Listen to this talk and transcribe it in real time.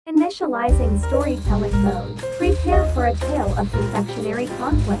Initializing storytelling mode. Prepare for a tale of confectionery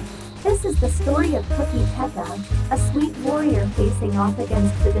conflict. This is the story of Cookie Pekka, a sweet warrior facing off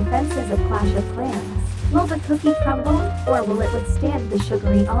against the defenses of Clash of Clans. Will the cookie crumble, or will it withstand the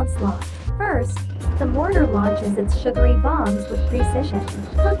sugary onslaught? First, the mortar launches its sugary bombs with precision.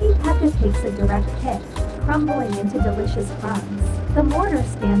 Cookie Pekka takes a direct hit, crumbling into delicious crumbs. The mortar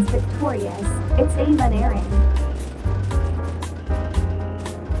stands victorious, its aim unerring.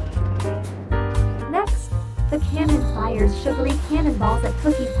 Next, the cannon fires sugary cannonballs at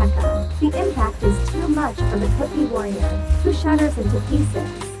Cookie Pekka. The impact is too much for the cookie warrior, who shatters into pieces.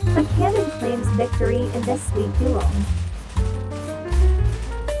 The cannon claims victory in this sweet duel.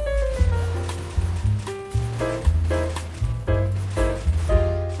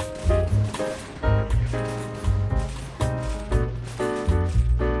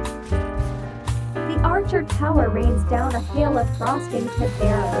 The archer tower rains down a hail of frosting tipped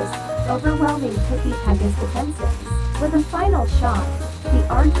arrows, overwhelming Cookie Pekka's defenses. With a final shot, the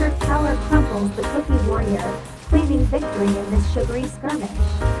archer tower crumbles the cookie warrior, claiming victory in this sugary skirmish.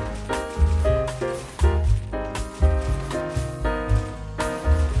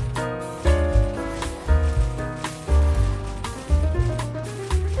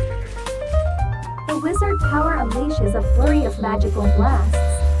 The wizard tower unleashes a flurry of magical blasts,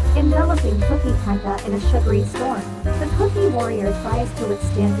 enveloping Cookie Pekka in a sugary storm. The cookie warrior tries to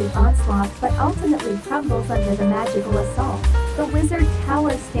withstand the onslaught but ultimately crumbles under the magical assault. The wizard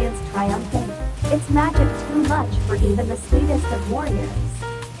tower stands triumphant, its magic too much for even the sweetest of warriors.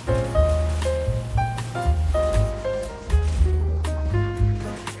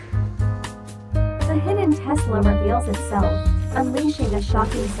 The hidden Tesla reveals itself, unleashing a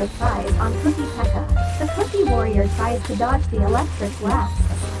shocking surprise on Cookie Pekka. The cookie warrior tries to dodge the electric blasts,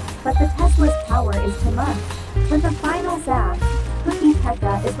 but the Tesla's power is too much. With a final zap, Cookie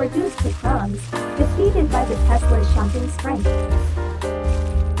Pekka is reduced to crumbs, defeated by the Tesla's shocking strength.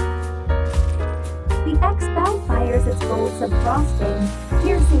 The X-Bow fires its bolts of frosting,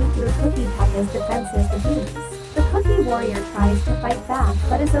 piercing through Cookie Pekka's defenses with ease. The cookie warrior tries to fight back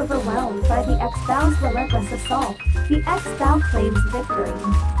but is overwhelmed by the X-Bow's relentless assault. The X-Bow claims victory,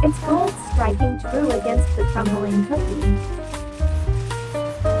 its bolts striking true against the crumbling cookie.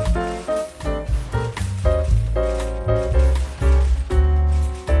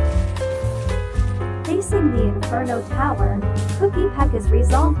 Facing the Inferno Tower, Cookie Pekka's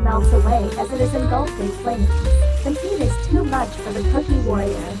resolve melts away as it is engulfed in flames. The heat is too much for the cookie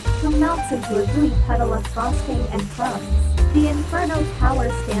warrior, who melts into a gooey puddle of frosting and crumbs. The Inferno Tower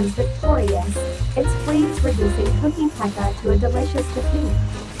stands victorious, its flames reducing Cookie Pekka to a delicious defeat.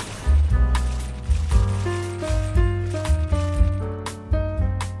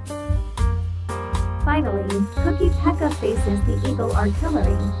 Finally, Cookie Pekka faces the Eagle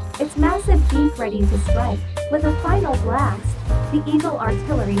Artillery, its massive beak ready to strike. With a final blast, the Eagle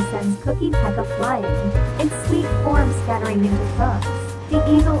Artillery sends Cookie Pekka flying, its sweet form scattering into crumbs. The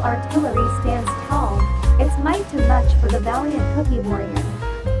Eagle Artillery stands tall, its might too much for the valiant cookie warrior.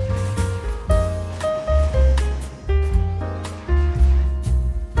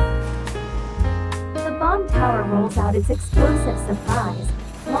 The bomb tower rolls out its explosive surprise,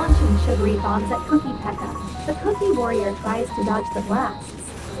 launching sugary bombs at Cookie Pekka. The cookie warrior tries to dodge the blasts,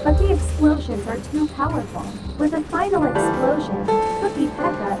 but the explosions are too powerful. With a final explosion, Cookie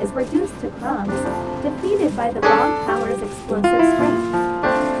Pekka is reduced to crumbs, defeated by the bomb tower's explosive strength.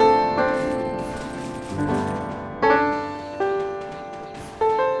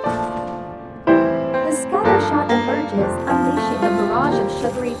 The scatter shot emerges, unleashing a barrage of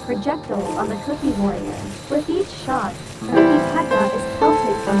sugary projectiles on the cookie warrior. With each shot, Cookie Pekka is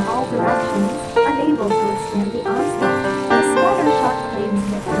pelted from all directions, unable to withstand the onslaught. The scatter shot claims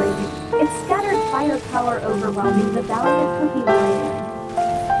victory, its scattered firepower overwhelming the valiant cookie warrior.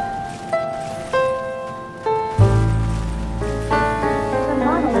 The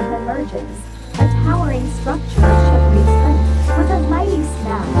monolith emerges, a towering structure of sugary strength. With a mighty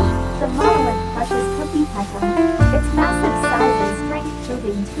smash, the monolith crushes Cookie Pekka, its massive size and strength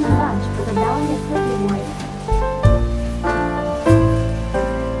proving too much for the valiant cookie warrior.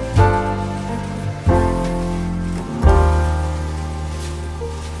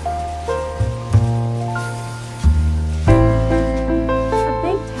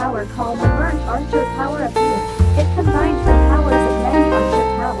 Called the Burnt Archer Tower appeared. It combined the powers of many archer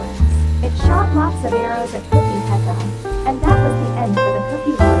towers. It shot lots of arrows at Cookie Pekka, and that was the end for the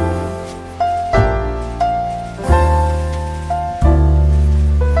cookie warrior.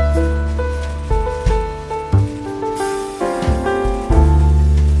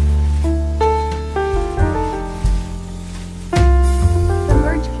 The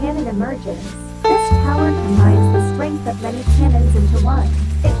merge emerges. This tower combines the strength of many cannons into one.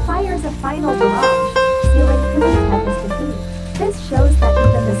 It fires a final barrage, sealing Cookie Pekka's defeat. This shows that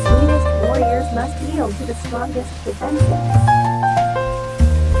even the sweetest warriors must yield to the strongest defenses.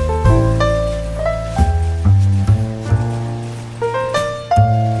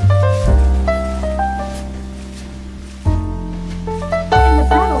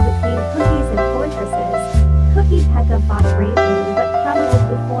 Cookie Pekka fought bravely but crumbled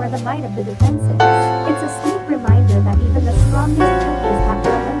before the might of the defenses. It's a sweet reminder that even the strongest cookies have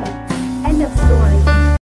their limits. End of story.